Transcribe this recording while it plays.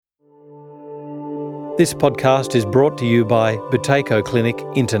This podcast is brought to you by Buteyko Clinic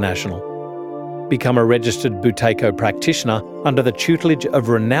International. Become a registered Buteyko practitioner under the tutelage of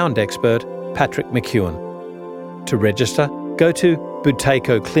renowned expert Patrick McEwen. To register, go to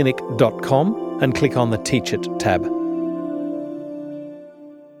buteykoclinic.com and click on the Teach It tab.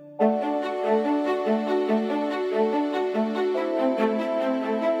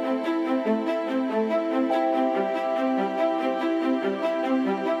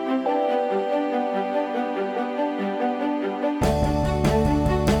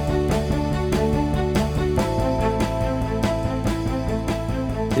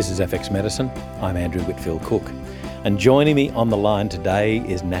 This is FX Medicine. I'm Andrew Whitfield Cook. And joining me on the line today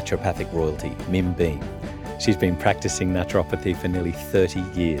is naturopathic royalty, Mim Beam. She's been practicing naturopathy for nearly 30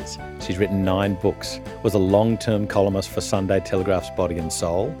 years. She's written 9 books, was a long-term columnist for Sunday Telegraph's Body and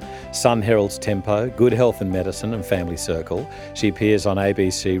Soul, Sun Herald's Tempo, Good Health and Medicine and Family Circle. She appears on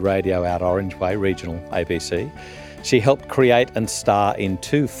ABC Radio out Orange Way, regional ABC. She helped create and star in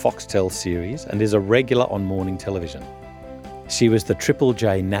 2 Foxtel series and is a regular on morning television. She was the Triple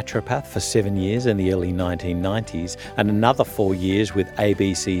J naturopath for 7 years in the early 1990s and another 4 years with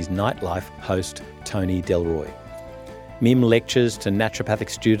ABC's Nightlife host Tony Delroy. Mim lectures to naturopathic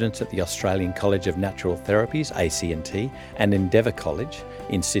students at the Australian College of Natural Therapies, ACNT, and Endeavour College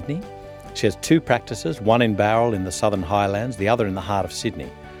in Sydney. She has 2 practices, one in Bowral in the Southern Highlands, the other in the heart of Sydney.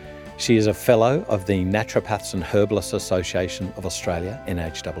 She is a Fellow of the Naturopaths and Herbalists Association of Australia,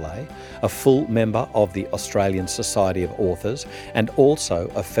 NHAA, a full member of the Australian Society of Authors, and also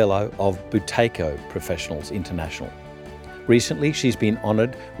a Fellow of Buteyko Professionals International. Recently, she's been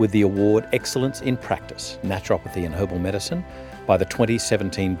honoured with the award Excellence in Practice, Naturopathy and Herbal Medicine by the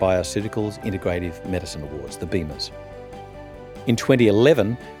 2017 Bioceuticals Integrative Medicine Awards, the BEMAs. In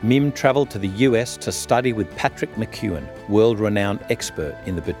 2011, Mim travelled to the US to study with Patrick McEwen, world-renowned expert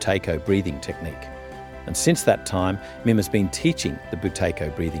in the Buteyko breathing technique. And since that time, Mim has been teaching the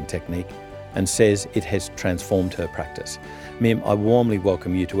Buteyko breathing technique and says it has transformed her practice. Mim, I warmly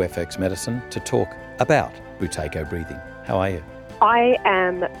welcome you to FX Medicine to talk about Buteyko breathing. How are you? I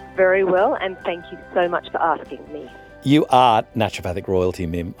am very well, and thank you so much for asking me. You are naturopathic royalty,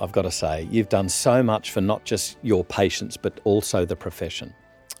 Mim, I've got to say. You've done so much for not just your patients, but also the profession.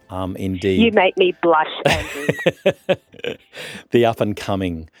 Indeed. You make me blush, Andrew. The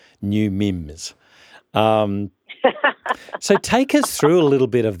up-and-coming new Mims. So take us through a little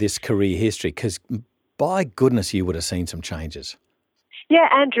bit of this career history, because by goodness, you would have seen some changes. Yeah,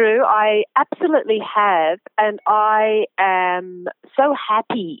 Andrew, I absolutely have, and I am so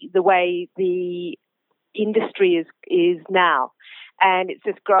happy the way the industry is now, and it's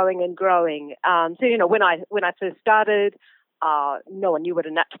just growing and growing. So when I first started, no one knew what a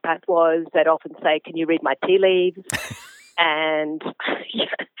naturopath was. They'd often say, "Can you read my tea leaves?" and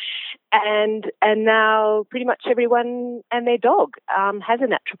now pretty much everyone and their dog has a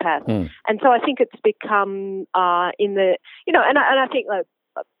naturopath, and so I think it's become and I think like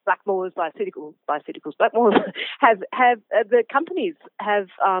Blackmores, Blackmores have the companies have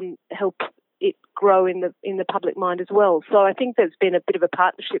helped it grow in the public mind as well. So I think there's been a bit of a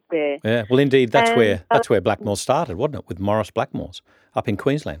partnership there. Yeah, well, indeed, that's where Blackmores started, wasn't it? With Morris Blackmores up in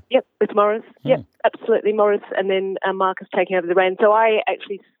Queensland. Yep, with Morris. Yep, absolutely, Morris, and then Marcus taking over the reins. So I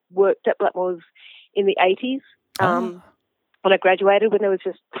actually worked at Blackmores in the 80s when I graduated, when there was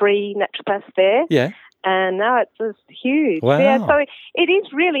just 3 naturopaths there. Yeah. And now it's just huge. Wow. Yeah, so it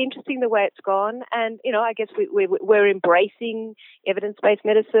is really interesting the way it's gone. And, I guess we're embracing evidence-based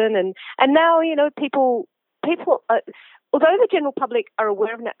medicine. And now, people, although the general public are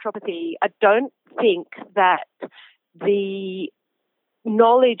aware of naturopathy, I don't think that the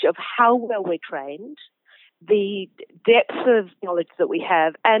knowledge of how well we're trained, the depth of knowledge that we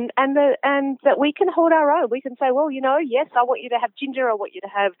have, and that we can hold our own. We can say, well, yes, I want you to have ginger, I want you to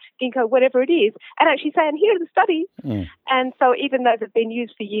have ginkgo, whatever it is, and actually say, and here are the studies. And so even though they've been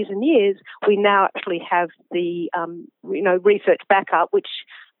used for years and years, we now actually have the research backup, which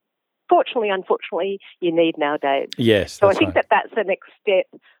unfortunately, you need nowadays. Yes. So I think that's the next step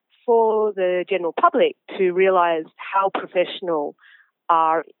for the general public to realise how professional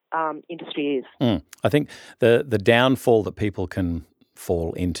our industry is. I think the downfall that people can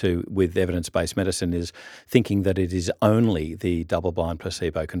fall into with evidence-based medicine is thinking that it is only the double-blind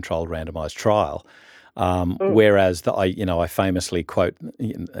placebo-controlled randomised trial. Whereas I famously quote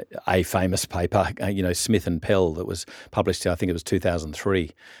a famous paper, Smith and Pell, that was published, I think it was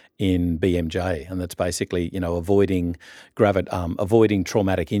 2003 in BMJ, and that's basically, avoiding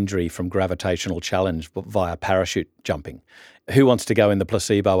traumatic injury from gravitational challenge via parachute jumping. Who wants to go in the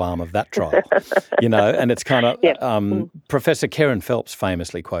placebo arm of that trial? And it's kind of Professor Karen Phelps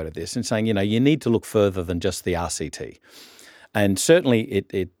famously quoted this and saying, you need to look further than just the RCT. And certainly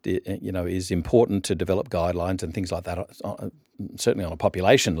it is important to develop guidelines and things like that, certainly on a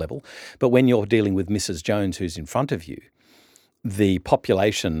population level. But when you're dealing with Mrs. Jones, who's in front of you, the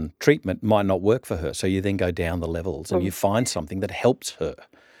population treatment might not work for her. So you then go down the levels and you find something that helps her.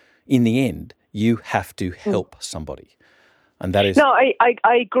 In the end, you have to help somebody. And that is... No,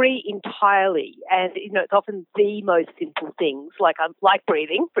 I agree entirely. And, it's often the most simple things, like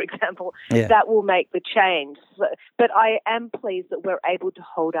breathing, for example, that will make the change. But I am pleased that we're able to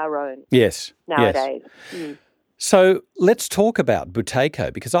hold our own nowadays. Yes. So let's talk about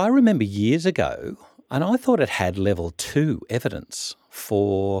Buteyko, because I remember years ago, and I thought it had level 2 evidence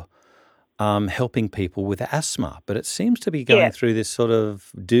for helping people with asthma, but it seems to be going through this sort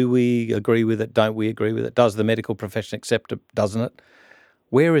of, do we agree with it, don't we agree with it? Does the medical profession accept it, doesn't it?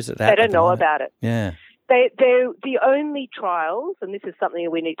 Where is it at? They don't know about it. Yeah. They're the only trials, and this is something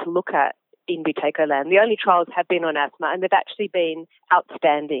that we need to look at in Buteyko land, the only trials have been on asthma, and they've actually been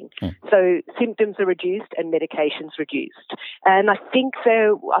outstanding. So symptoms are reduced and medications reduced. And I think I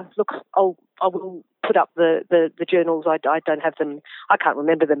will put up the journals. I don't have them. I can't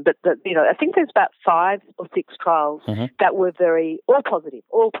remember them, but I think there's about 5 or 6 trials that were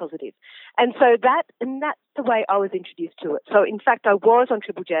all positive. And so that's the way I was introduced to it. So in fact, I was on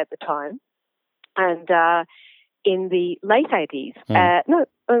Triple J at the time, and in the late 80s,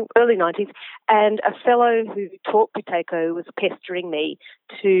 early 90s, and a fellow who taught Buteyko was pestering me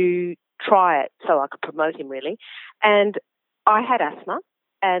to try it so I could promote him, really. And I had asthma,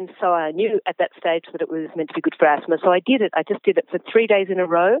 and so I knew at that stage that it was meant to be good for asthma. So I did it. I just did it for 3 days in a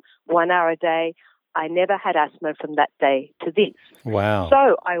row, 1 hour a day. I never had asthma from that day to this. Wow.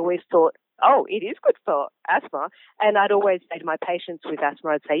 So I always thought, it is good for asthma. And I'd always say to my patients with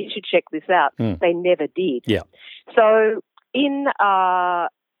asthma, I'd say, you should check this out. They never did. Yeah. So in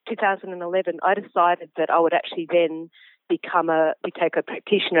 2011, I decided that I would actually then become a Buteyko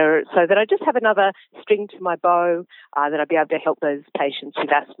practitioner so that I just have another string to my bow, that I'd be able to help those patients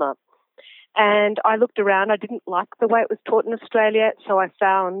with asthma. And I looked around. I didn't like the way it was taught in Australia, so I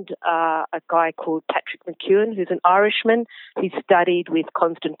found a guy called Patrick McEwen, who's an Irishman. He studied with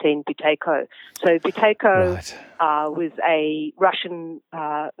Konstantin Buteyko. So Buteyko was a Russian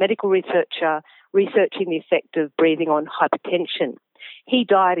medical researcher researching the effect of breathing on hypertension. He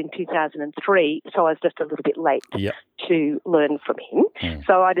died in 2003, so I was just a little bit late to learn from him.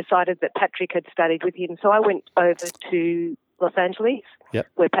 So I decided that Patrick had studied with him. So I went over to Los Angeles,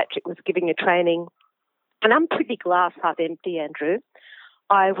 where Patrick was giving a training. And I'm pretty glass half empty, Andrew.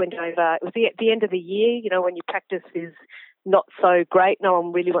 I went over, it was the end of the year, when your practice is not so great. No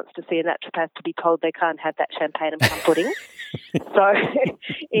one really wants to see a naturopath to be told they can't have that champagne and plum pudding. So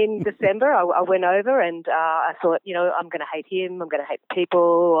in December, I went over and I thought, I'm going to hate him, I'm going to hate the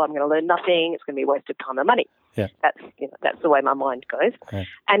people, I'm going to learn nothing, it's going to be a waste of time and money. Yeah. That's the way my mind goes. Yeah.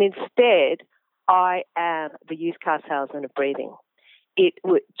 And instead, I am the used car salesman of breathing. It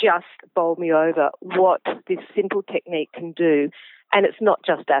would just bowl me over what this simple technique can do. And it's not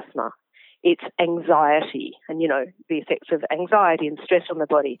just asthma. It's anxiety and, the effects of anxiety and stress on the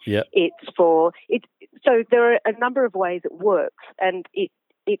body. Yep. So there are a number of ways it works, and it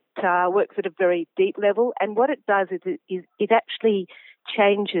works at a very deep level. And what it does is it actually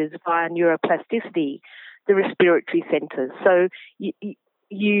changes via neuroplasticity the respiratory centers. So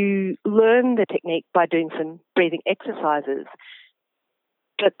you learn the technique by doing some breathing exercises,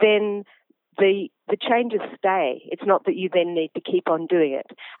 but then the changes stay. It's not that you then need to keep on doing it.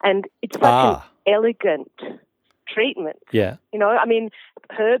 And it's such an elegant treatment. Yeah.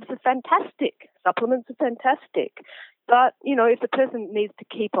 Herbs are fantastic. Supplements are fantastic. But, if the person needs to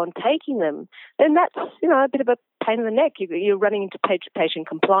keep on taking them, then that's, a bit of a pain in the neck. You're running into patient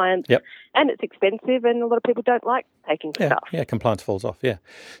compliance, and it's expensive, and a lot of people don't like taking stuff. Yeah, compliance falls off,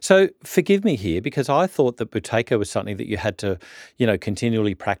 So forgive me here, because I thought that Buteyko was something that you had to,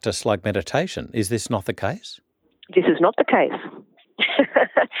 continually practice like meditation. Is this not the case? This is not the case.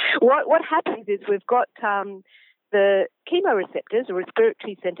 What happens is we've got the chemoreceptors or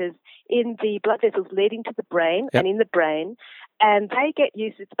respiratory centers in the blood vessels leading to the brain and in the brain, and they get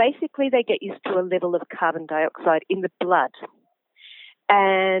used to a level of carbon dioxide in the blood.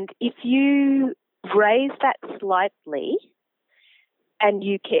 And if you raise that slightly, and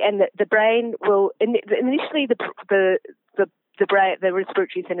you can, and the brain will initially the brain, the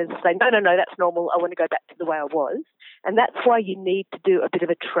respiratory centers are saying, no, that's normal. I want to go back to the way I was. And that's why you need to do a bit of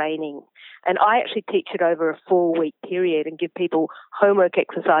a training. And I actually teach it over a 4-week period and give people homework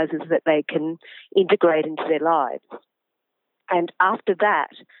exercises that they can integrate into their lives. And after that,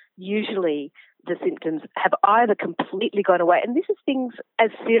 usually the symptoms have either completely gone away, and this is things as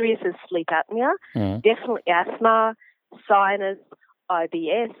serious as sleep apnea, definitely asthma, sinus,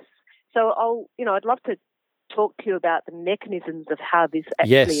 IBS. So I'd love to talk to you about the mechanisms of how this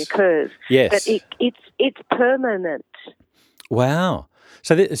actually occurs. Yes. But it's permanent. Wow.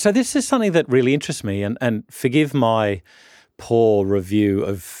 So this is something that really interests me, and forgive my poor review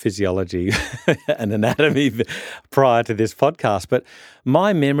of physiology and anatomy prior to this podcast, but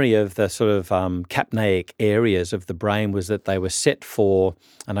my memory of the sort of capnaic areas of the brain was that they were set for,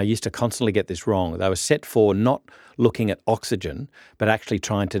 and I used to constantly get this wrong, they were set for not looking at oxygen, but actually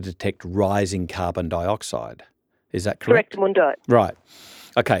trying to detect rising carbon dioxide. Is that correct? Correct, Mundo. Right.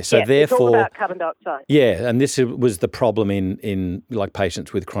 Okay, so therefore, it's all about carbon dioxide. Yeah, and this was the problem in like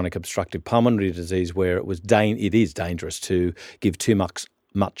patients with chronic obstructive pulmonary disease, where it is dangerous to give too much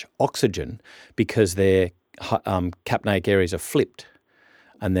oxygen because their capnaic areas are flipped,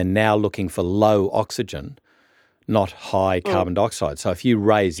 and they're now looking for low oxygen, not high carbon dioxide. So if you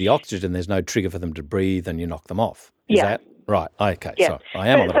raise the oxygen, there's no trigger for them to breathe, and you knock them off. Is that right? Okay, yeah. So I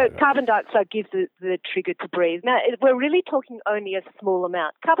am on the right. So carbon dioxide gives the trigger to breathe. Now, we're really talking only a small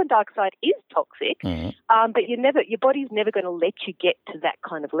amount. Carbon dioxide is toxic, but your body's never going to let you get to that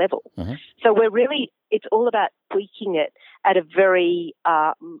kind of level. Mm-hmm. So it's all about tweaking it at a very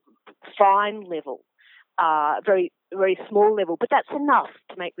fine level, very, very small level, but that's enough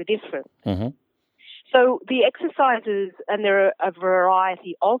to make the difference. Mm-hmm. So the exercises, and there are a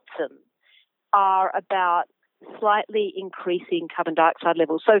variety of them, are about slightly increasing carbon dioxide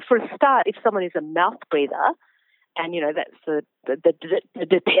levels. So for a start, if someone is a mouth breather, and that's the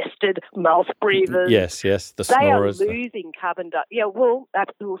detested mouth breathers. Yes, the snorers. They are losing carbon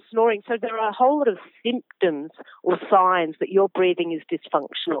dioxide. Snoring. So there are a whole lot of symptoms or signs that your breathing is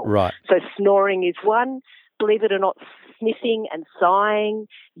dysfunctional. Right. So snoring is one. Believe it or not, sniffing and sighing,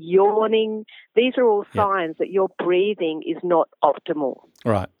 yawning. These are all signs that your breathing is not optimal.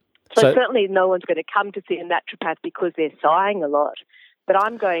 Right. So certainly no one's going to come to see a naturopath because they're sighing a lot. But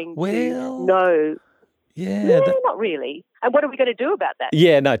I'm going to know. Yeah. Not really. And what are we going to do about that?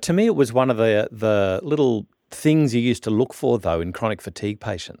 Yeah, no, to me it was one of the little things you used to look for, though, in chronic fatigue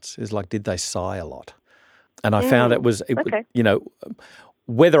patients, is like, did they sigh a lot? And I found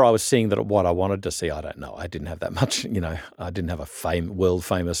whether I was seeing what I wanted to see, I don't know. I didn't have that much, I didn't have a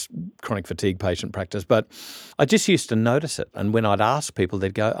world-famous chronic fatigue patient practice, but I just used to notice it. And when I'd ask people,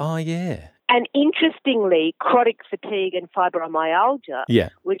 they'd go, oh, yeah. And interestingly, chronic fatigue and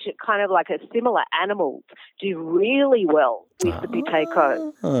fibromyalgia, which are kind of like a similar animal, do really well with the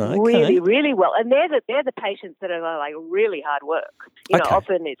buteyko. Okay. Really, really well. And they're the patients that are like really hard work.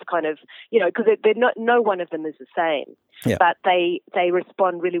 Often it's kind of, because they're not, no one of them is the same. Yeah. But they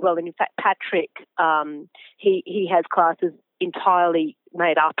respond really well. And in fact, Patrick, he has classes entirely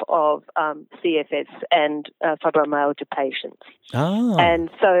made up of CFS and fibromyalgia patients. Oh. And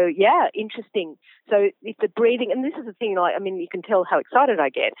so, interesting. So if the breathing, and this is the thing, you can tell how excited I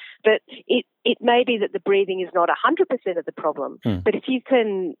get, but it may be that the breathing is not 100% of the problem, but if you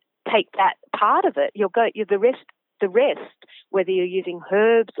can take that part of it, the rest, whether you're using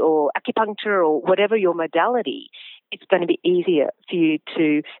herbs or acupuncture or whatever your modality, it's going to be easier for you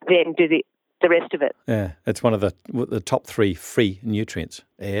to then do the rest of it. Yeah, it's one of the top 3 free nutrients: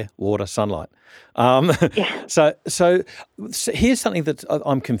 air, water, sunlight. So here's something that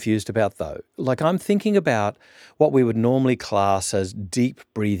I'm confused about, though. Like, I'm thinking about what we would normally class as deep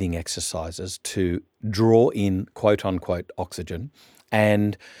breathing exercises to draw in quote unquote oxygen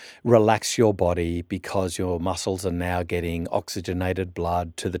and relax your body because your muscles are now getting oxygenated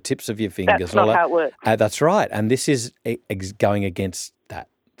blood to the tips of your fingers. That's not how it works. That's right. And this is going against that.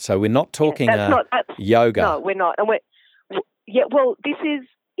 So we're not talking yoga. No, we're not. And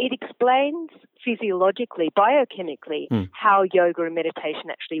it explains physiologically, biochemically, how yoga and meditation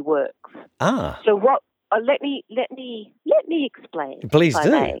actually works. Ah. So let me explain. Please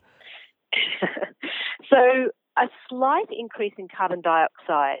do. So a slight increase in carbon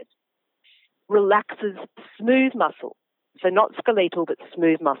dioxide relaxes smooth muscle. So not skeletal, but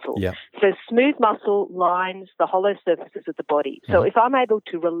smooth muscle. Yeah. So smooth muscle lines the hollow surfaces of the body. So if I'm able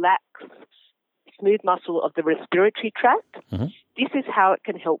to relax smooth muscle of the respiratory tract, this is how it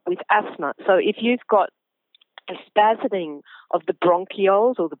can help with asthma. So if you've got a spasming of the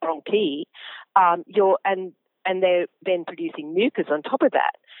bronchioles or the bronchi, and they're then producing mucus on top of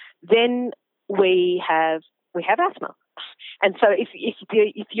that, then we have asthma. And so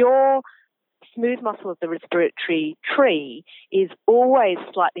if your smooth muscle of the respiratory tree is always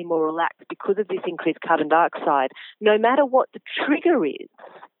slightly more relaxed because of this increased carbon dioxide, no matter what the trigger is,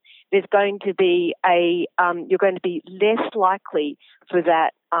 there's going to be you're going to be less likely for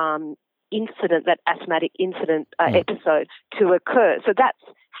that incident, that asthmatic incident episode to occur. So that's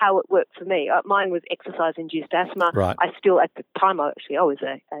how it worked for me. Mine was exercise-induced asthma. Right. I still, at the time, I was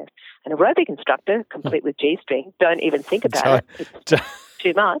an aerobic instructor, complete with G-string. Don't even think about it. It's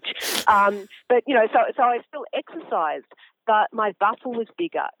too much. But, so I still exercised, but my bustle was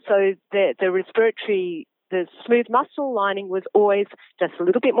bigger. So the respiratory, the smooth muscle lining was always just a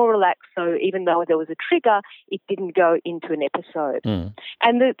little bit more relaxed. So even though there was a trigger, it didn't go into an episode.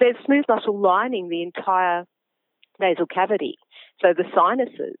 And there's smooth muscle lining the entire nasal cavity, so the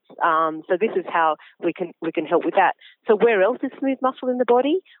sinuses. So this is how we can help with that. So where else is smooth muscle in the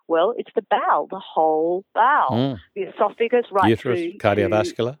body? Well, it's the bowel, the whole bowel, the esophagus, right uterus, through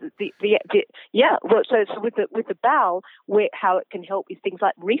cardiovascular. Well, so with the bowel, how it can help is things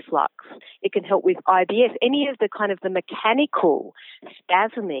like reflux. It can help with IBS. Any of the kind of the mechanical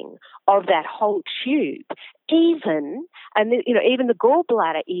spasming of that whole tube. Even the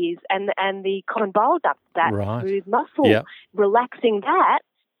gallbladder is and the common bile duct, that smooth muscle, relaxing that.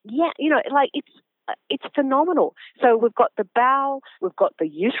 It's phenomenal. So we've got the bowel, we've got the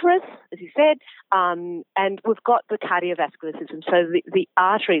uterus, as you said, and we've got the cardiovascular system, so the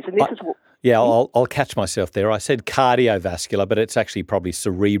arteries. And this is what... Yeah, I'll catch myself there. I said cardiovascular, but it's actually probably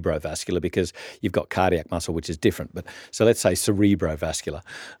cerebrovascular because you've got cardiac muscle, which is different. But so let's say cerebrovascular.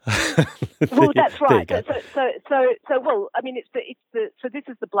 Well, that's right. So I mean, so this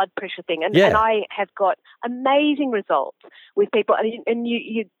is the blood pressure thing, and I have got amazing results with people, and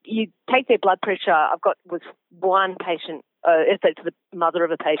you take their blood pressure. Was one patient. It's the mother of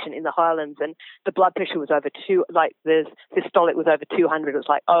a patient in the Highlands, and the blood pressure was over the systolic was over 200. It was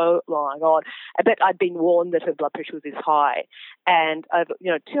like, oh my God. I bet I'd been warned that her blood pressure was this high, and over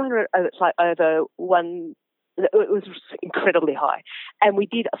 200. It's like over one. It was incredibly high, and we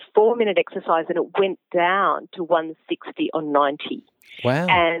did a 4-minute exercise, and it went down to 160 on 90. Wow!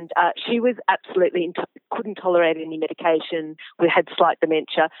 And she was absolutely couldn't tolerate any medication. We had slight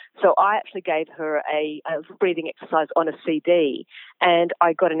dementia, so I actually gave her a breathing exercise on a CD, and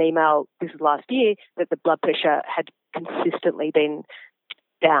I got an email. This was last year that the blood pressure had consistently been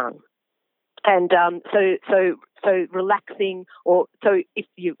down. And so relaxing, if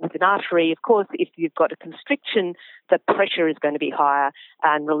you with an artery, of course, if you've got a constriction, the pressure is going to be higher,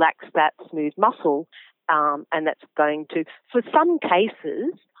 and relax that smooth muscle, and that's going to, for some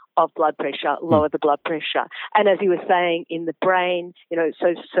cases of blood pressure, lower the blood pressure. And as you were saying, in the brain,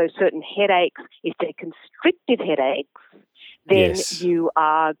 so certain headaches, if they're constricted headaches, then you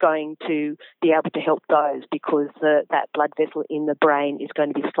are going to be able to help those because that blood vessel in the brain is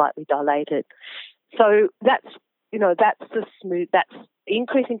going to be slightly dilated. So that's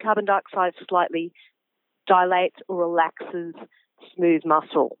increasing carbon dioxide slightly dilates or relaxes smooth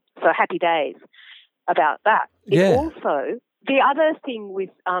muscle. So happy days about that. Yeah. It also, the other thing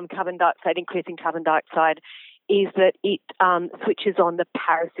with increasing carbon dioxide, is that it switches on the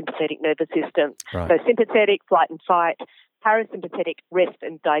parasympathetic nervous system. Right. So sympathetic, flight and fight, parasympathetic, rest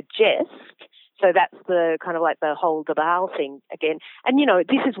and digest. So that's the kind of like the hold the bowel thing again. And,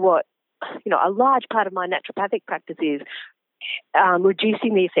 this is what, a large part of my naturopathic practice is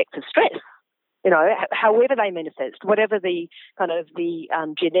reducing the effects of stress. However they manifest, whatever the kind of the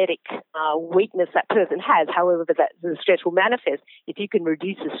genetic weakness that person has, however that the stress will manifest, if you can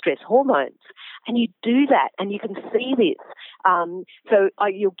reduce the stress hormones, and you do that, and you can see this.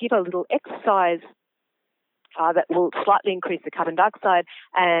 You'll give a little exercise that will slightly increase the carbon dioxide,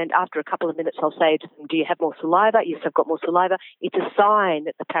 and after a couple of minutes I'll say to them, do you have more saliva? Yes, I've got more saliva. It's a sign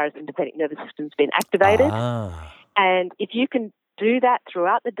that the parasympathetic nervous system's been activated. And if you can do that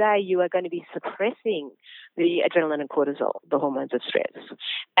throughout the day, you are going to be suppressing the adrenaline and cortisol, the hormones of stress,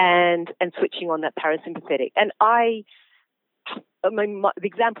 and switching on that parasympathetic. And the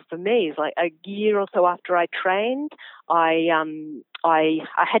example for me is like a year or so after I trained, I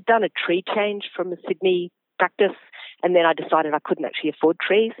had done a tree change from a Sydney practice, and then I decided I couldn't actually afford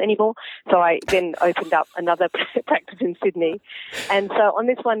trees anymore. So I then opened up another practice in Sydney. And so on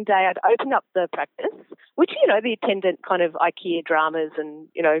this one day, I'd opened up the practice, which, the attendant kind of IKEA dramas and,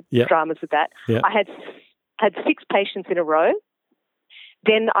 dramas with that. Yep. I had 6 patients in a row.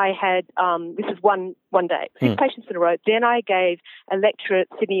 Then I had, this is one day, 6 patients in a row. Then I gave a lecture at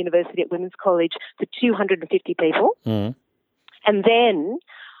Sydney University at Women's College for 250 people. And then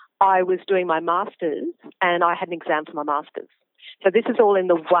I was doing my master's and I had an exam for my master's. So this is all in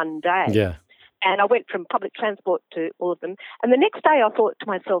the one day. Yeah. And I went from public transport to all of them. And the next day I thought to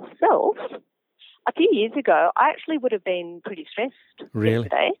myself, a few years ago, I actually would have been pretty stressed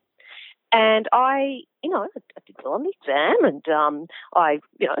yesterday. And I did well on the exam and I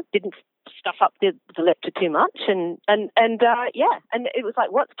didn't stuff up the lecture too much and it was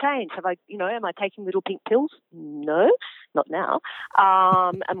like, what's changed? Have I, am I taking little pink pills? No, not now.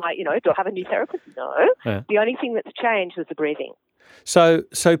 Am I, do I have a new therapist? No. Yeah. The only thing that's changed was the breathing. So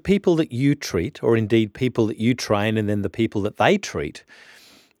people that you treat, or indeed people that you train and then the people that they treat,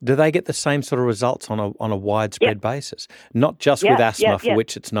 do they get the same sort of results on a widespread basis? Not just with asthma, for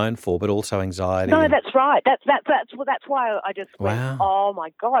which it's known for, but also anxiety. No, that's right. That's why I just went, wow. Oh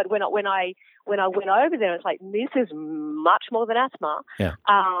my God! When I went over there, it's like, this is much more than asthma. Yeah.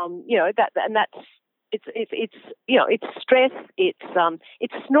 It's stress. It's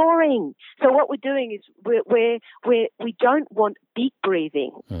snoring. So what we're doing is we don't want deep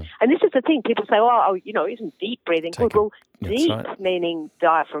breathing. And this is the thing. People say, isn't deep breathing good? Well, deep meaning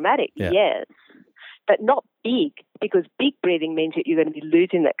diaphragmatic, yes, but not big, because big breathing means that you're going to be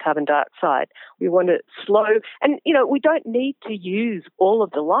losing that carbon dioxide. We want it slow, and we don't need to use all of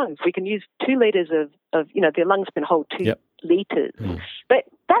the lungs. We can use 2 liters of the lungs can hold 2 liters, but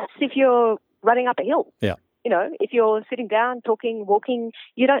that's if you're running up a hill. Yeah. If you're sitting down, talking, walking,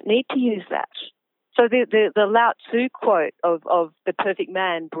 you don't need to use that. So the Lao Tzu quote of the perfect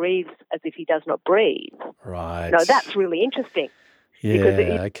man breathes as if he does not breathe. Right. That's really interesting.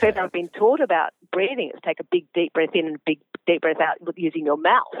 Yeah, because people have been taught about breathing. It's take a big deep breath in and a big deep breath out using your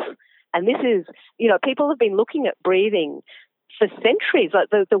mouth. And this is, people have been looking at breathing for centuries. Like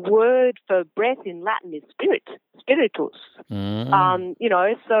the word for breath in Latin is spiritus.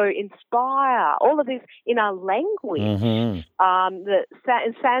 So inspire, all of this in our language. In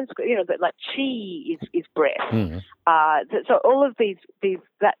Sanskrit, like chi is breath. So all of these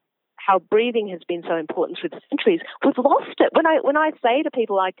how breathing has been so important through the centuries, we've lost it. When I say to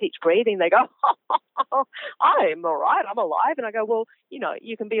people I teach breathing, they go, I'm all right, I'm alive. And I go, well,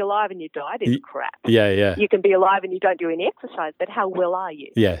 you can be alive and your diet is crap. Yeah. You can be alive and you don't do any exercise, but how well are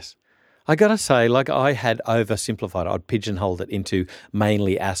you? Yes. I got to say, I had oversimplified it. I'd pigeonholed it into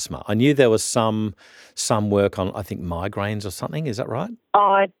mainly asthma. I knew there was some work on, I think, migraines or something. Is that right?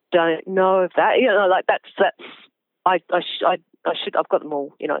 I don't know if that, I've got them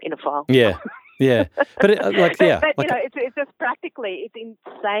all, in a file. Yeah. But it's just practically, it's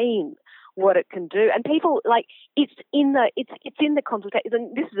insane what it can do. And people, it's in the consultation.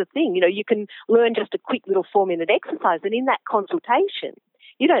 And this is the thing, you can learn just a quick little 4-minute exercise. And in that consultation,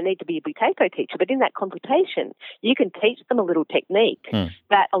 you don't need to be a Buteyko teacher, but in that consultation, you can teach them a little technique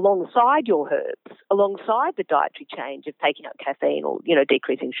that alongside your herbs, alongside the dietary change of taking out caffeine or,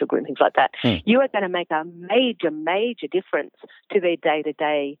 decreasing sugar and things like that, you are going to make a major, major difference to their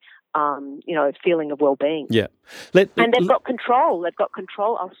day-to-day feeling of well-being. Yeah. And they've got control. They've got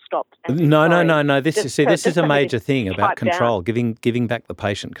control. I'll stop. No. This is a major thing about control, giving back the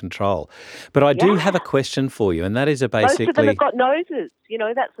patient control. But I do have a question for you, and that is basically... Most of them have got noses.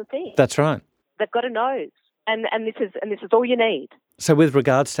 That's the thing. That's right. They've got a nose, and this is all you need. So with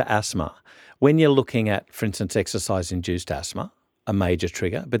regards to asthma, when you're looking at, for instance, exercise-induced asthma, a major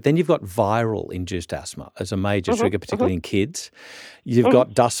trigger, but then you've got viral-induced asthma as a major trigger, particularly in kids. You've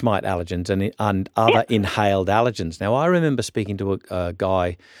got dust mite allergens and other inhaled allergens. Now, I remember speaking to a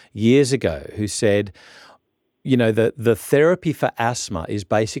guy years ago who said, the therapy for asthma is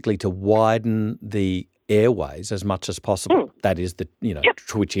basically to widen the airways as much as possible. That is the,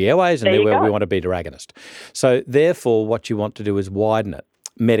 twitchy airways, and we want a beta agonist. So therefore, what you want to do is widen it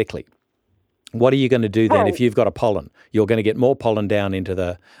medically. What are you going to do then if you've got a pollen? You're going to get more pollen down into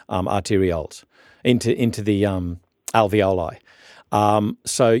the arterioles, into the alveoli.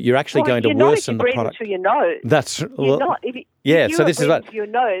 So you're actually going to worsen the product. Through your nose. That's so this is what through your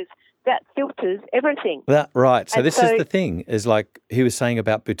nose. That filters everything. Right. So this is the thing, is like he was saying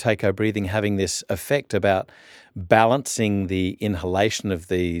about Buteyko breathing having this effect about balancing the inhalation of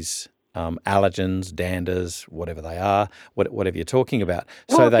these allergens, danders, whatever they are, whatever you're talking about,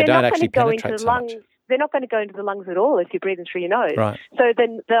 so they don't actually penetrate so much. They're not going to go into the lungs at all if you're breathing through your nose. Right. So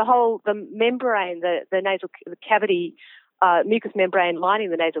then the membrane, the nasal cavity, mucous membrane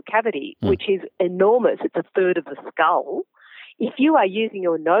lining the nasal cavity, which is enormous, it's a third of the skull. If you are using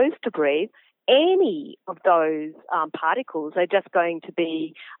your nose to breathe, any of those particles are just going to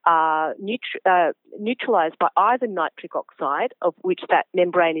be neutralized by either nitric oxide, of which that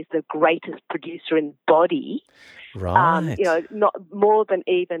membrane is the greatest producer in the body, Right. Not more than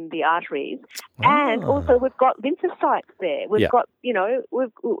even the arteries. And also we've got lymphocytes there. We've got,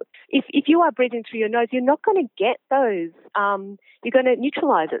 if you are breathing through your nose, you're not going to get those. You're going to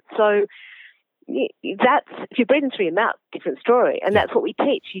neutralise it. So if you're breathing through your mouth, different story. And that's what we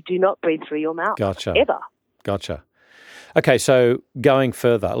teach. You do not breathe through your mouth. Gotcha. Ever. Gotcha. Okay, so going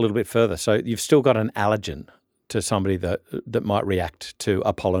further, a little bit further. So you've still got an allergen to somebody that might react to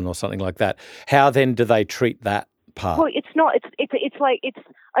a pollen or something like that. How then do they treat that part? Well, it's not. It's like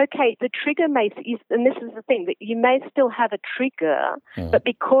okay. The trigger and this is the thing, that you may still have a trigger, but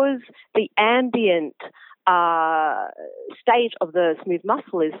because the ambient state of the smooth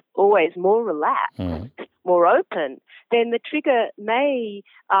muscle is always more relaxed, more open, then the trigger may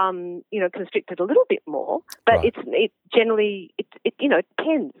constrict it a little bit more. But it generally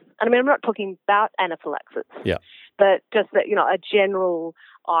depends. And I mean, I'm not talking about anaphylaxis. Yeah. But just that, a general,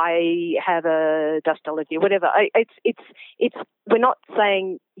 I have a dust allergy, whatever. It's. We're not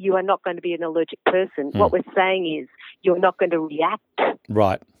saying you are not going to be an allergic person. What we're saying is you're not going to react.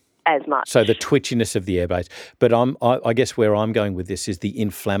 Right. As much. So the twitchiness of the airways. But I guess where I'm going with this is the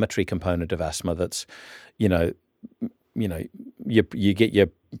inflammatory component of asthma. That's, you get your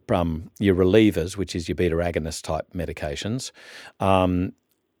relievers, which is your beta agonist type medications.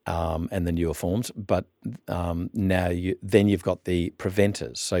 And the newer forms, but now you've got the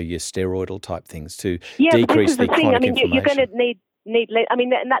preventers, so your steroidal type things to decrease the chronic inflammation. You're going to need. I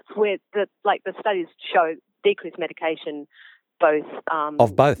mean, and that's where the studies show decreased medication, both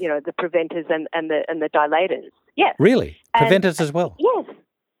of both, the preventers and the dilators. Yes, really, preventers as well. Yes,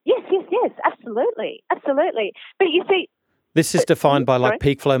 absolutely. But you see, this is defined by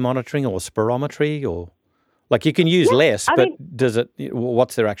peak flow monitoring or spirometry or. Like you can use less, but does it?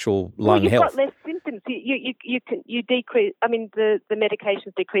 What's their actual lung health? You've got less symptoms. You decrease. I mean, the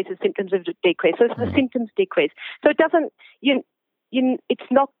medications decrease, the symptoms of decrease. So the symptoms decrease. So it doesn't.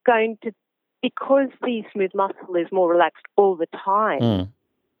 It's not going to, because the smooth muscle is more relaxed all the time.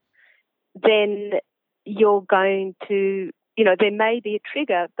 Then you're going to. There may be a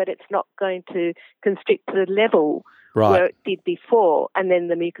trigger, but it's not going to constrict to the level where it did before, and then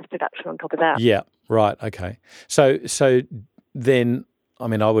the mucus production on top of that. Yeah, right, okay. So then, I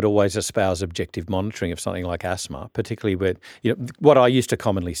mean, I would always espouse objective monitoring of something like asthma, particularly with, what I used to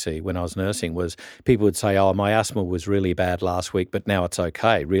commonly see when I was nursing was people would say, oh, my asthma was really bad last week, but now it's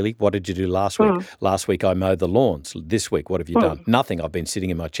okay. Really? What did you do last week? Last week I mowed the lawns. This week, what have you done? Nothing. I've been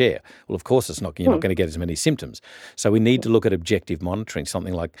sitting in my chair. Well, of course you're not going to get as many symptoms. So we need to look at objective monitoring,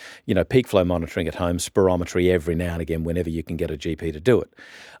 something like, peak flow monitoring at home, spirometry every now and again whenever you can get a GP to do it.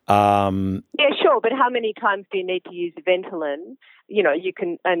 Yeah, sure, but how many times do you need to use Ventolin? You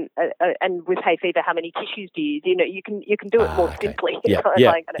can, and with hay fever, how many tissues do you use? You can do it more simply.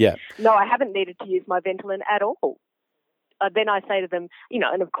 No, I haven't needed to use my Ventolin at all. Then I say to them,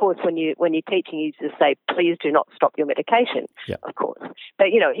 and of course, when you're teaching, you just say, please do not stop your medication. Of course, but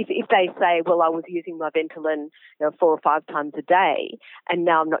if they say, well, I was using my Ventolin 4 or 5 times a day, and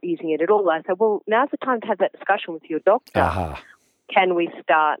now I'm not using it at all, I say, well, now's the time to have that discussion with your doctor. Can we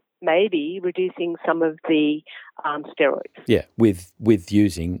start maybe reducing some of the steroids? Yeah, with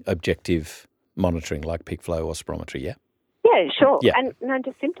using objective monitoring like peak flow or spirometry, Yeah, sure. Yeah. And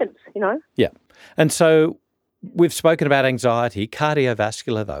just symptoms, Yeah. And so we've spoken about anxiety.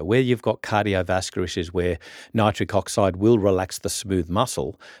 Cardiovascular, though, where you've got cardiovascular issues where nitric oxide will relax the smooth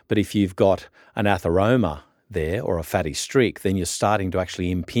muscle, but if you've got an atheroma there or a fatty streak, then you're starting to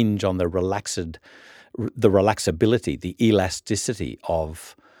actually impinge on the relaxability, the elasticity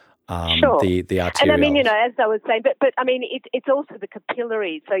of the arterioles. And I mean, as I was saying, but I mean, it's also the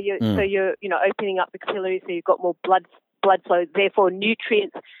capillaries. So you're opening up the capillaries, so you've got more blood flow, therefore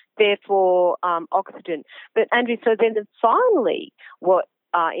nutrients, therefore oxygen. But Andrew, so then finally, what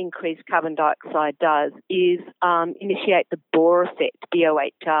increased carbon dioxide does is initiate the Bohr effect,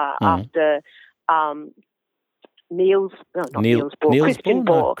 BOHR, after Christian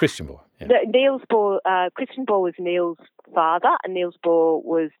Bohr. Christian Bohr. Yeah. Christian Bohr was Niels' father, and Niels Bohr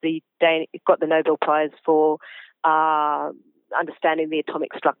was got the Nobel Prize for understanding the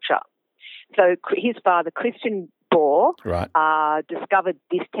atomic structure. So his father, Christian Bohr, discovered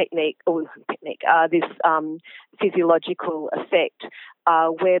this this physiological effect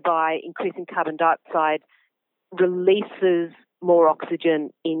whereby increasing carbon dioxide releases more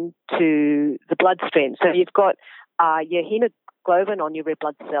oxygen into the bloodstream. So you've got your hemoglobin on your red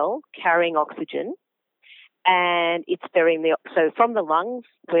blood cell carrying oxygen, and it's ferrying so from the lungs,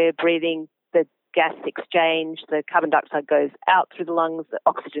 we're breathing the gas exchange, the carbon dioxide goes out through the lungs, the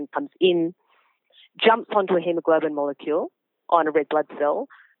oxygen comes in, jumps onto a hemoglobin molecule on a red blood cell,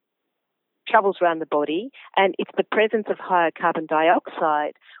 travels around the body, and it's the presence of higher carbon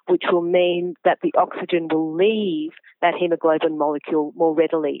dioxide which will mean that the oxygen will leave that hemoglobin molecule more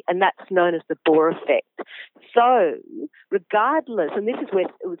readily, and that's known as the Bohr effect. So regardless, and this is where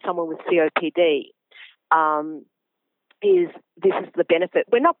with someone with COPD, this is the benefit.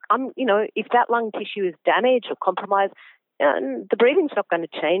 We're not, if that lung tissue is damaged or compromised, the breathing's not going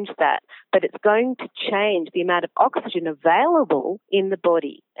to change that, but it's going to change the amount of oxygen available in the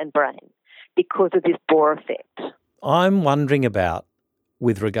body and brain because of this Bohr effect. I'm wondering about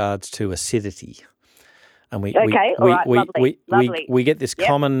with regards to acidity. And we get this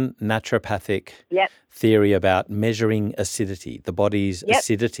common naturopathic theory about measuring acidity, the body's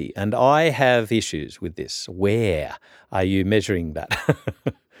acidity. And I have issues with this. Where are you measuring that?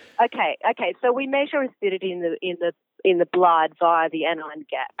 Okay. So we measure acidity in the blood via the anion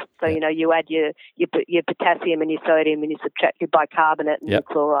gap. So you add your potassium and your sodium, and you subtract your bicarbonate and your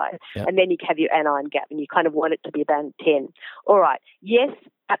chloride, and then you have your anion gap, and you kind of want it to be about 10. All right. Yes,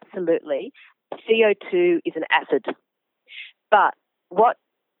 absolutely. CO2 is an acid, but what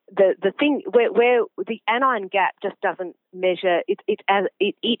the thing where the anion gap just doesn't measure it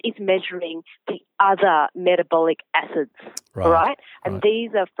is measuring the other metabolic acids, right? And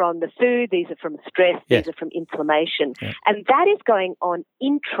these are from the food, these are from stress, these are from inflammation, and that is going on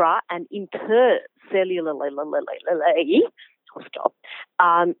intra and intercellularly. I'll stop.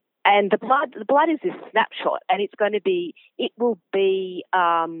 And the blood is this snapshot, and it will be,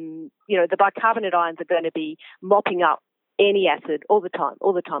 the bicarbonate ions are going to be mopping up any acid all the time.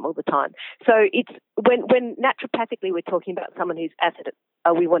 So it's when naturopathically we're talking about someone who's acid,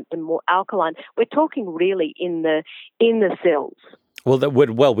 we want them more alkaline. We're talking really in the cells. Well,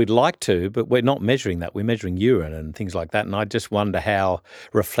 we'd like to, but we're not measuring that. We're measuring urine and things like that. And I just wonder how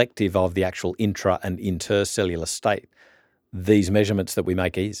reflective of the actual intra and intercellular state these measurements that we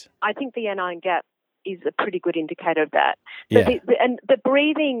make is. I think the anion gap is a pretty good indicator of that. So and the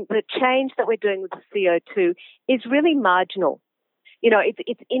breathing, the change that we're doing with the CO2 is really marginal.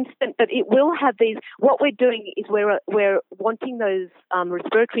 It's instant, but it will have these. What we're doing is we're wanting those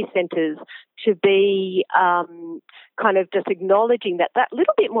respiratory centres to be kind of just acknowledging that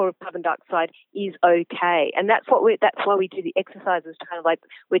little bit more of carbon dioxide is okay, and that's why we do the exercises. Kind of like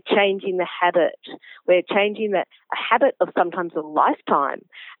we're changing the habit. We're changing a habit of sometimes a lifetime,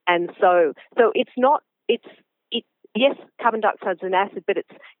 and so it's not. Yes, carbon dioxide is an acid, but it's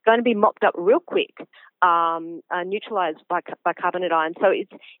going to be mopped up real quick, neutralized by carbonate ions. So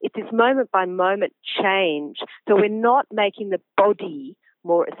it's this moment by moment change. So we're not making the body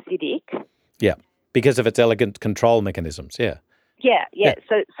more acidic. Yeah, because of its elegant control mechanisms. Yeah.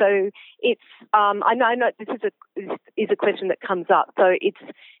 So it's I know this is a question that comes up. So it's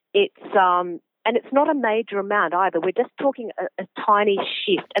and it's not a major amount either. We're just talking a tiny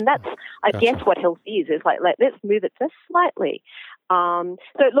shift. And that's, I guess, what health is. It's like let's move it just slightly. So,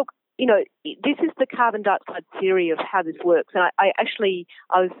 look, this is the carbon dioxide theory of how this works. And I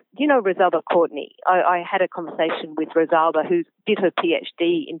was, Rosalba Courtney. I had a conversation with Rosalba, who did her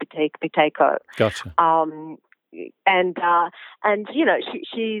PhD in Buteyko. Gotcha.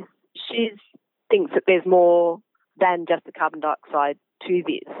 She thinks that there's more than just the carbon dioxide to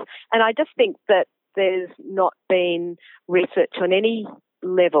this. And I just think that there's not been research on any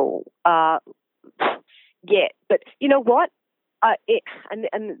level yet. But you know what? And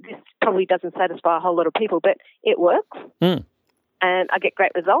this probably doesn't satisfy a whole lot of people, but it works. And I get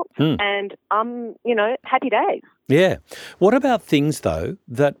great results. And I'm, happy days. Yeah. What about things, though,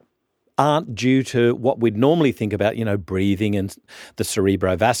 that aren't due to what we'd normally think about, breathing and the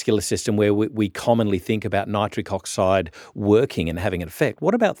cerebrovascular system, where we commonly think about nitric oxide working and having an effect?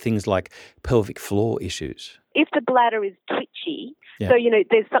 What about things like pelvic floor issues? If the bladder is twitchy, so,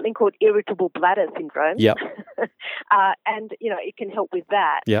 there's something called irritable bladder syndrome. Yep. And, it can help with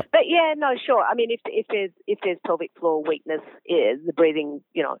that. Yep. But, no, sure. I mean, if there's pelvic floor weakness, the breathing,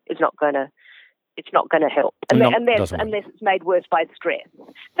 is not going to... It's not going to help unless it's made worse by stress.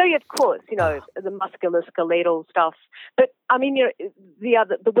 So, of course, the musculoskeletal stuff. But I mean,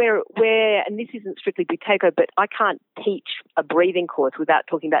 where, and this isn't strictly Buteyko, but I can't teach a breathing course without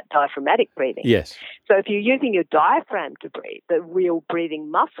talking about diaphragmatic breathing. Yes. So, if you're using your diaphragm to breathe, the real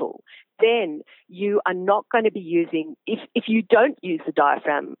breathing muscle, then you are not going to be using. If you don't use the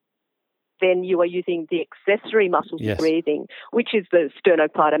diaphragm, then you are using the accessory muscles of breathing, which is the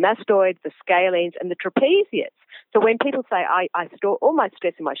sternocleidomastoids, the scalenes, and the trapezius. So when people say, I store all my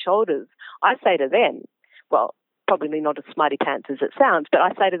stress in my shoulders, I say to them, well, probably not as smarty pants as it sounds, but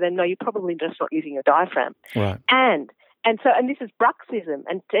I say to them, no, you're probably just not using your diaphragm. Right. And this is bruxism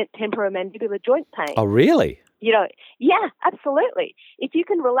and temporomandibular joint pain. Oh, really? Yeah, absolutely. If you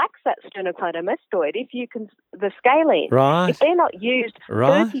can relax that sternocleidomastoid, the scalene, Right. if they're not used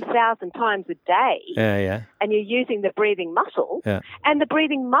Right. 30,000 times a day, Yeah. and you're using the breathing muscle, Yeah. and the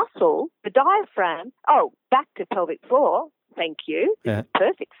breathing muscle, the diaphragm, back to pelvic floor, thank you. This is a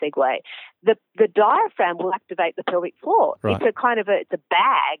perfect segue. The diaphragm will activate the pelvic floor. Right. It's a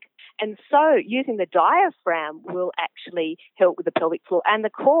bag. And so using the diaphragm will actually help with the pelvic floor and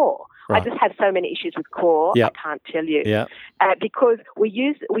the core. Right. I just have so many issues with core. Yep. I can't tell you. Yeah. Because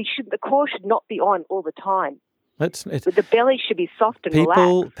the core should not be on all the time. The belly should be soft and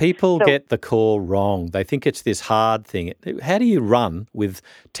relaxed. People get the core wrong. They think it's this hard thing. How do you run with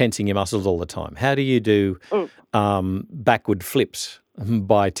tensing your muscles all the time? How do you do backward flips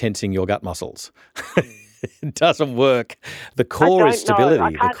by tensing your gut muscles? It doesn't work. The core is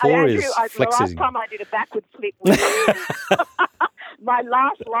stability. The core is flexing. The last time I did a backward flip was my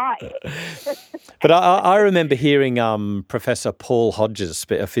last life. But I remember hearing Professor Paul Hodges,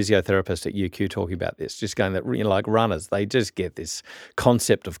 a physiotherapist at UQ, talking about this, just going that, like runners, they just get this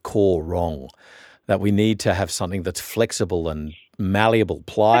concept of core wrong, that we need to have something that's flexible and malleable,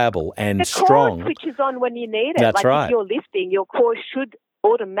 pliable and strong. The core switches on when you need it. That's right. If you're lifting, your core should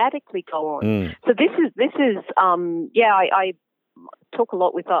automatically go on. So this is I talk a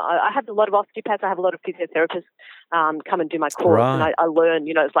lot with, I have a lot of osteopaths, I have a lot of physiotherapists come and do my course, and I learn,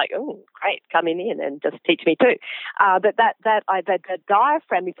 it's like, oh, great, come in and just teach me too. But the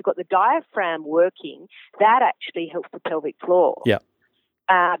diaphragm, if you've got the diaphragm working, that actually helps the pelvic floor. Yeah.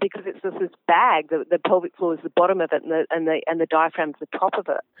 Because it's just this bag, the pelvic floor is the bottom of it, and the diaphragm's the top of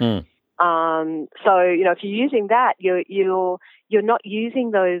it. So if you're using that, you're not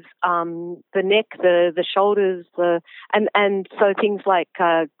using those the neck, the shoulders, and so things like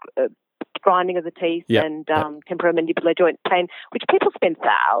grinding of the teeth and temporomandibular joint pain, which people spend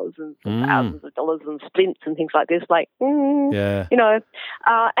thousands and thousands of dollars on splints and things like this, and then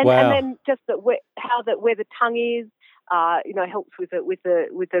just where the tongue is. Helps with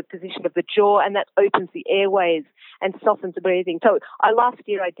the position of the jaw, and that opens the airways and softens the breathing. So last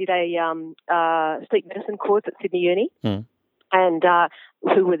year I did a sleep medicine course at Sydney Uni, and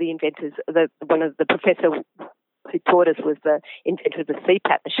who were the inventors? One of the professor who taught us was the inventor of the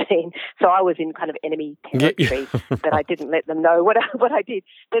CPAP machine. So I was in kind of enemy territory, but I didn't let them know what I did.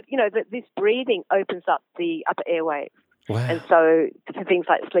 But that this breathing opens up the upper airways. Wow. And so for things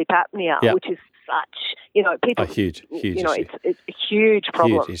like sleep apnea, which is such, people, a huge issue. It's a huge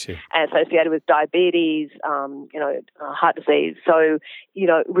problem, associated with diabetes, heart disease. So,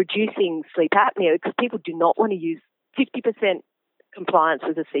 reducing sleep apnea, because people do not want to use 50% compliance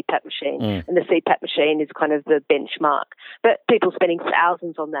with a CPAP machine, and the CPAP machine is kind of the benchmark. But people spending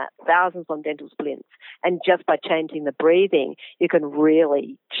thousands on that, thousands on dental splints, and just by changing the breathing, you can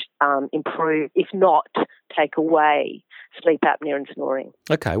really improve, if not take away, sleep apnea and snoring.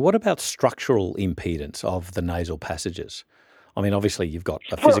 Okay, what about structural impedance of the nasal passages? I mean, obviously you've got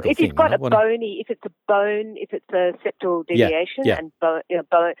a physical thing. If you've got if it's a septal deviation and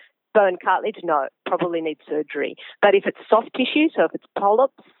bone cartilage, no, probably needs surgery. But if it's soft tissue, so if it's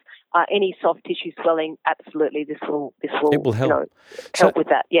polyps, any soft tissue swelling, absolutely, this will help. Help with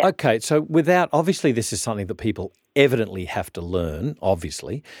that. Yeah. Okay, so obviously this is something that people evidently have to learn,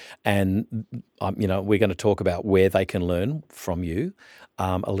 obviously, and we're going to talk about where they can learn from you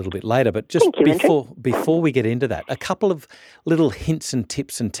a little bit later. But just before we get into that, a couple of little hints and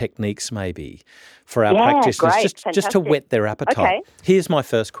tips and techniques maybe for our practitioners, just to whet their appetite. Okay. Here's my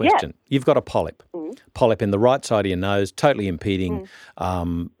first question. You've got a polyp in the right side of your nose, totally impeding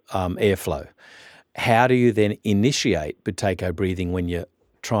airflow. How do you then initiate Buteyko breathing when you're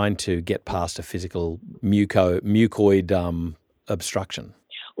trying to get past a physical mucoid obstruction?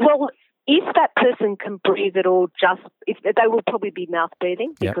 Well, if that person can breathe at all, they will probably be mouth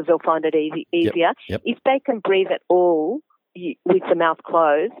breathing because they'll find it easier. Yep. If they can breathe at all with the mouth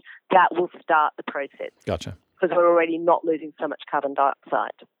closed, that will start the process. Gotcha. Because we're already not losing so much carbon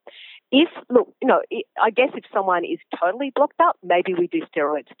dioxide. I guess if someone is totally blocked up, maybe we do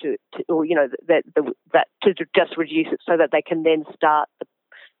steroids to just reduce it so that they can then start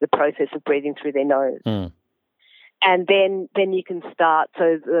the process of breathing through their nose. And then you can start.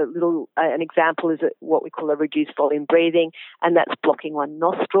 So an example is what we call a reduced volume breathing, and that's blocking one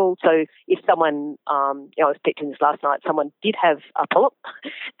nostril. So if someone, I was picturing this last night, someone did have a polyp,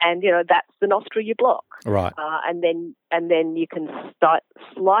 and that's the nostril you block. Right. And then you can start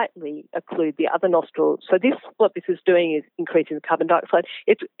slightly occlude the other nostril. So what this is doing is increasing the carbon dioxide.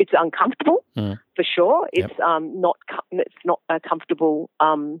 It's uncomfortable for sure. It's not comfortable,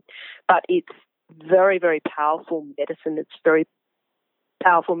 but it's very, very powerful medicine. It's very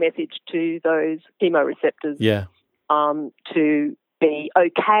powerful message to those chemoreceptors to be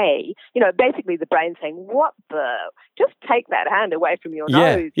okay. You know, basically the brain saying, "What the? Just take that hand away from your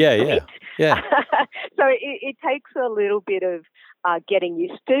nose." Yeah. So it takes a little bit of getting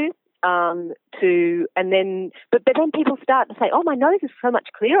used to, and then, but then people start to say, "Oh, my nose is so much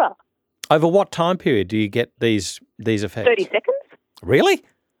clearer." Over what time period do you get these effects? 30 seconds. Really?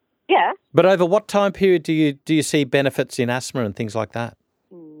 Yeah. But over what time period do you see benefits in asthma and things like that?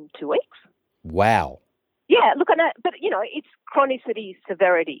 2 weeks. Wow. Yeah, look, but, you know, it's chronicity,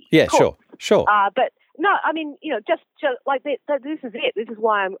 severity. Yeah, sure. But, no, I mean, you know, just like this is it. This is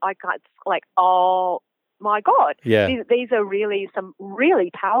why I can't, like, oh, my God. Yeah. These are really some really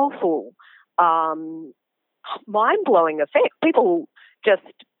powerful, mind-blowing effects. People just,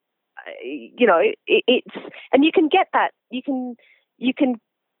 you know, it's, and you can get that. You can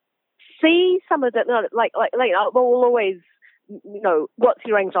see some of that, like we'll always, you know, what's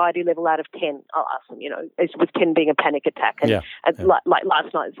your anxiety level out of 10? I'll ask them, you know, with 10 being a panic attack. And like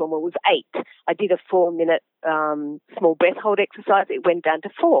last night's one was 8. I did a 4-minute small breath hold exercise. It went down to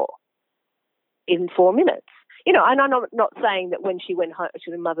 4 in 4 minutes. You know, and I'm not saying that when she went home,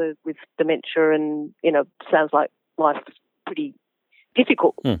 she's a mother with dementia and, you know, sounds like life's pretty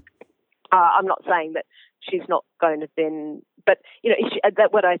difficult. I'm not saying that she's not going to then, but, you know,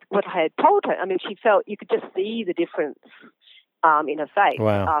 that what I had told her, I mean, she felt you could just see the difference in her face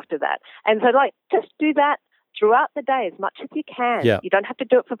after that. And so, like, just do that throughout the day as much as you can. Yeah. You don't have to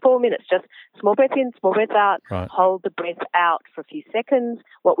do it for 4 minutes. Just small breath in, small breath out, hold the breath out for a few seconds.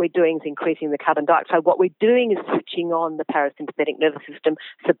 What we're doing is increasing the carbon dioxide. What we're doing is switching on the parasympathetic nervous system,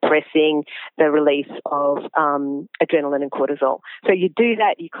 suppressing the release of adrenaline and cortisol. So you do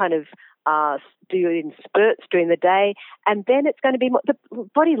that, you kind of do it in spurts during the day, and then it's going to be more, the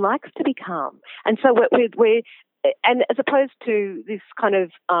body likes to be calm. And so we're and as opposed to this kind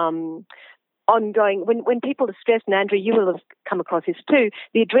of ongoing, when people are stressed, and Andrew, you will have come across this too,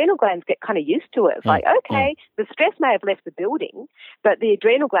 the adrenal glands get kind of used to it. It's like, okay, the stress may have left the building, but the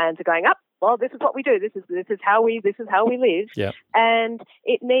adrenal glands are going up. Well, this is what we do. This is how we live. Yep. And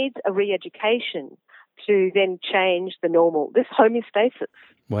it needs a re-education to then change the normal, this homeostasis.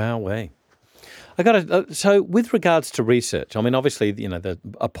 Wow, so with regards to research, I mean, obviously, you know,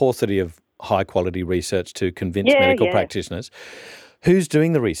 a paucity of high quality research to convince medical practitioners. Who's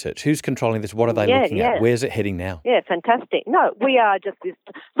doing the research? Who's controlling this? What are they looking at? Where's it heading now? Yeah, fantastic. No, we are just this.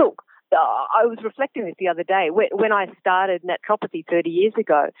 Look, I was reflecting this the other day. When I started naturopathy 30 years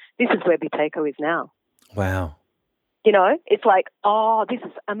ago, this is where Buteyko is now. Wow. You know, it's like, oh, this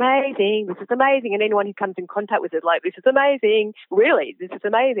is amazing. This is amazing. And anyone who comes in contact with it, like, this is amazing. Really, this is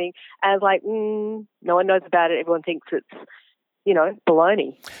amazing. And it's like, no one knows about it. Everyone thinks it's, you know,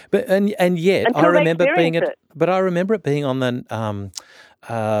 baloney. But and yet, until I remember being it. But I remember it being on the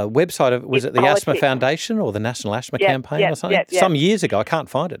website of, was it the Asthma Foundation or the National Asthma Campaign or something? Some years ago. I can't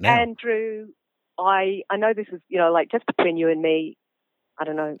find it now. Andrew, I know this is, you know, like, just between you and me. I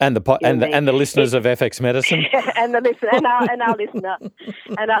don't know. And the listeners of FX Medicine. and the listener and our listener.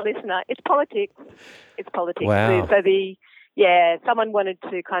 It's politics. It's politics. Wow. So someone wanted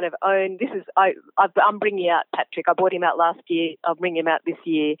to kind of own. This is I'm bringing out Patrick. I brought him out last year. I'll bring him out this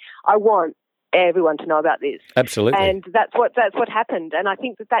year. I want everyone to know about this. Absolutely. And that's what happened. And I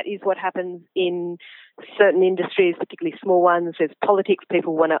think that is what happens in certain industries, particularly small ones. There's politics.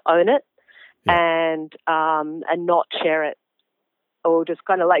 People want to own it and not share it. Or just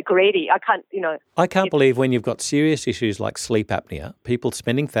kind of like greedy. I can't believe when you've got serious issues like sleep apnea, people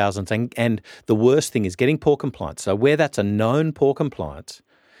spending thousands, and the worst thing is getting poor compliance. So where that's a known poor compliance,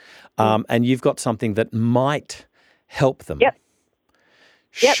 and you've got something that might help them,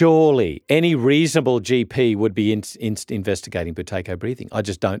 surely any reasonable GP would be investigating Buteyko breathing. I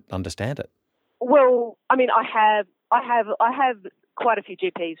just don't understand it. Well, I mean, I have quite a few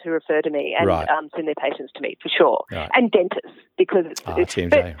GPs who refer to me and send their patients to me for sure, and dentists, because it's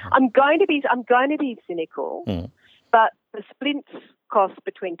TMJ. I'm going to be cynical, but the splints cost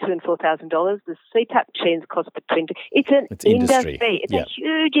between $2,000 and $4,000. The CPAP machines cost between. It's an industry. It's a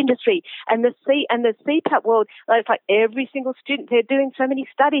huge industry, and the CPAP world. It's like every single student. They're doing so many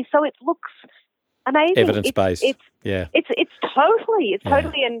studies, so it looks amazing. Evidence-based. It's totally,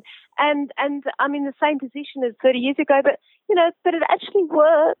 and I'm in the same position as 30 years ago, but it actually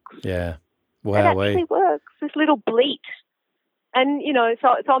works. Yeah. Wow. It actually works. This little bleat. And, so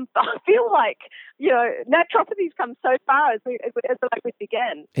I feel like, naturopathy's come so far as we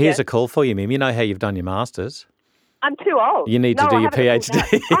began. Here's a call for you, Mim. You know how you've done your Masters. I'm too old. You need to do your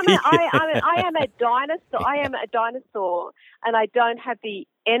PhD. I am a dinosaur. I am a dinosaur, and I don't have the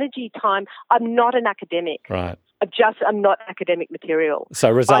energy time. I'm not an academic. Right. I'm not academic material.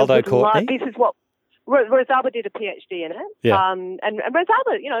 So Rosaldo Courtney? This is what Rosalba did a PhD in it. Yeah. And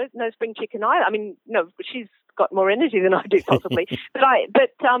Rosalba, no spring chicken either. I mean, she's got more energy than I do possibly. But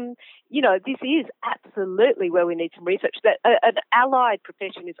this is absolutely where we need some research. That an allied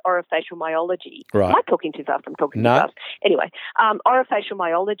profession is orofacial myology. Right. Am I talking too fast? I'm talking too fast. Anyway, orofacial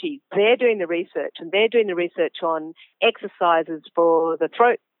myology, they're doing the research, and they're doing the research on exercises for the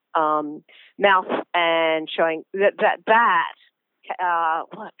throat, mouth, and showing that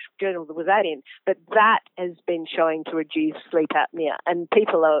what journal was that in? But that has been showing to reduce sleep apnea, and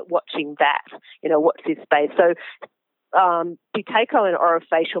people are watching that. What's this space? So, Buteyko and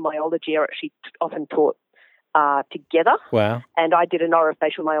orofacial myology are actually often taught together. Wow. And I did an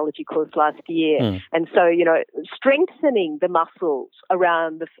orofacial myology course last year. And so, strengthening the muscles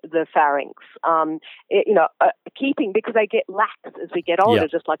around the pharynx, keeping, because they get lax as we get older,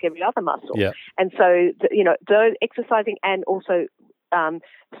 just like every other muscle. Yeah. And so, those exercising and also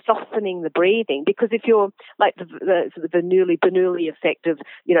softening the breathing, because if you're like the Bernoulli effect of,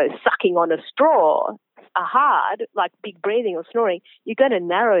 sucking on a straw hard, like big breathing or snoring, you're going to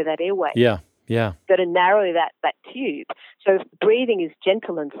narrow that airway. Yeah. Yeah. Got to narrow that tube. So if breathing is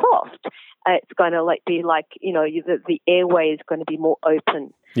gentle and soft, it's going to be like, the airway is going to be more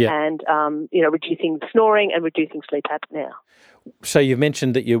open. Yeah. And, reducing snoring and reducing sleep apnea. So you've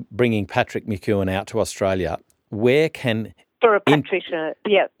mentioned that you're bringing Patrick McKeown out to Australia. Where can... For a practitioner,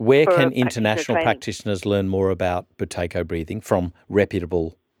 Where can international practitioners learn more about Buteyko breathing from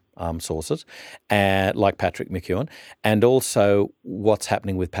reputable sources, like Patrick McKeown, and also what's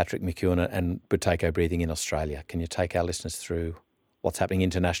happening with Patrick McKeown and Buteyko breathing in Australia? Can you take our listeners through what's happening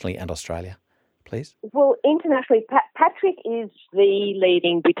internationally and Australia, please? Well, internationally, Patrick is the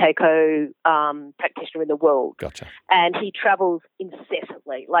leading Buteyko practitioner in the world. Gotcha. And he travels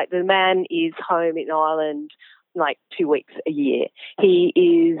incessantly. Like, the man is home in Ireland like 2 weeks a year. He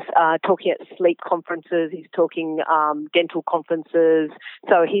is talking at sleep conferences. He's talking dental conferences.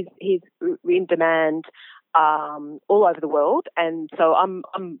 So he's in demand all over the world. And so I'm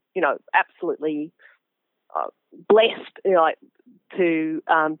absolutely blessed, to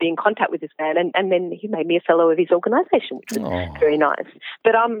be in contact with this man. And then he made me a fellow of his organisation, which was very nice.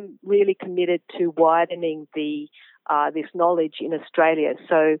 But I'm really committed to widening this knowledge in Australia.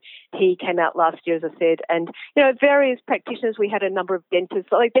 So he came out last year, as I said, and, various practitioners. We had a number of dentists.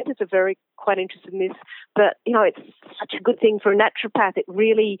 Dentists are quite interested in this, but, it's such a good thing for a naturopath. It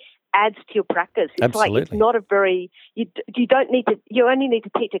really adds to your practice. It's Absolutely. It's not a very, you only need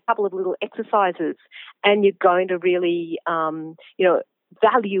to teach a couple of little exercises, and you're going to really,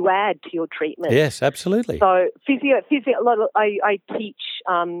 value add to your treatment. Yes, absolutely. So I teach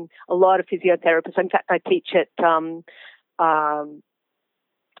a lot of physiotherapists. In fact, I teach at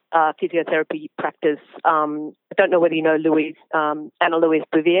physiotherapy practice. I don't know whether you know Anna Louise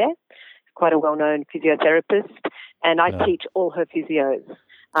Bouvier, quite a well-known physiotherapist, and I teach all her physios,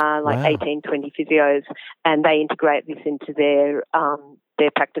 18, 20 physios, and they integrate this into their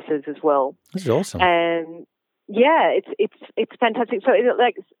practices as well. This is awesome. And yeah, it's fantastic. So,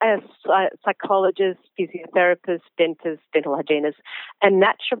 as psychologists, physiotherapists, dentists, dental hygienists, and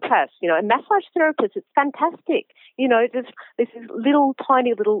naturopaths, and massage therapists, it's fantastic. This is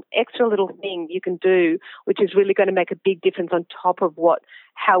tiny extra little thing you can do, which is really going to make a big difference on top of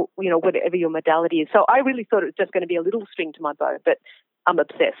whatever your modality is. So I really thought it was just going to be a little string to my bow, but I'm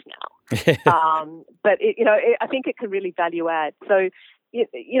obsessed now. But I think it can really value add. So,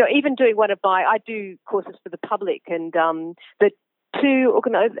 even doing I do courses for the public, and the two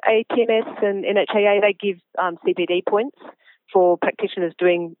organized, ATMS and NHAA, they give CPD points for practitioners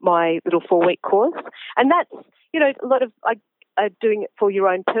doing my little 4-week course. And that's, a lot of doing it for your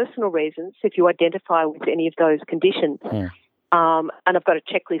own personal reasons if you identify with any of those conditions. And I've got a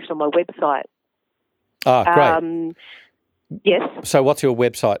checklist on my website. Great. Yes. So what's your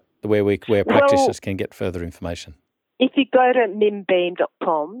website where practitioners can get further information? If you go to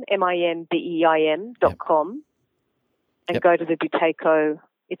mimbeam.com, MIMBEIM.com, and go to the Buteyko,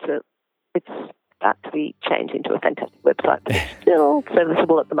 it's about to be changed into a fantastic website, but it's still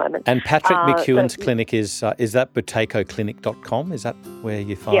serviceable at the moment. And Patrick McKeown's clinic is that buteykoclinic.com? Is that where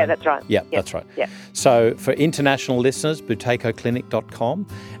you find? Yeah, that's right. Yeah, that's right. Yeah. So for international listeners, buteykoclinic.com,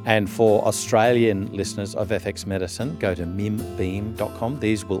 and for Australian listeners of FX Medicine, go to mimbeam.com.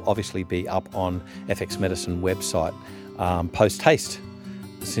 These will obviously be up on FX Medicine website post-haste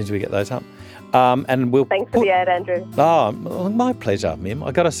as soon as we get those up. And we'll Thanks for the ad, Andrew. Oh, my pleasure, Mim.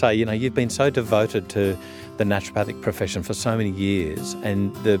 I've got to say, you've been so devoted to the naturopathic profession for so many years,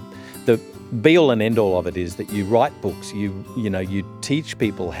 and the be-all and end-all of it is that you write books, you teach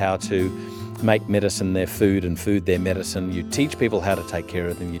people how to make medicine their food and food their medicine. You teach people how to take care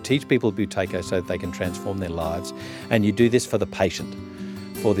of them. You teach people Buteyko so that they can transform their lives. And you do this for the patient,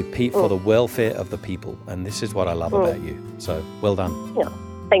 for the welfare of the people. And this is what I love about you. So well done. Yeah.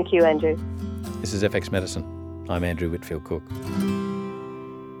 Thank you, Andrew. This is FX Medicine. I'm Andrew Whitfield Cook.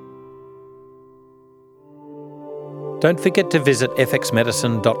 Don't forget to visit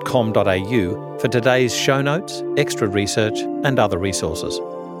fxmedicine.com.au for today's show notes, extra research and other resources.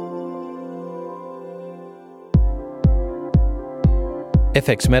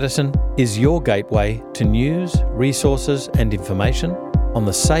 FX Medicine is your gateway to news, resources and information on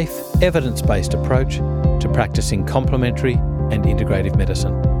the safe, evidence-based approach to practicing complementary and integrative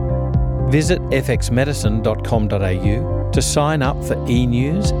medicine. Visit fxmedicine.com.au to sign up for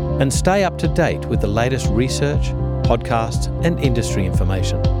e-news and stay up to date with the latest research, podcasts and industry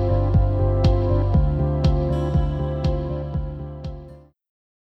information.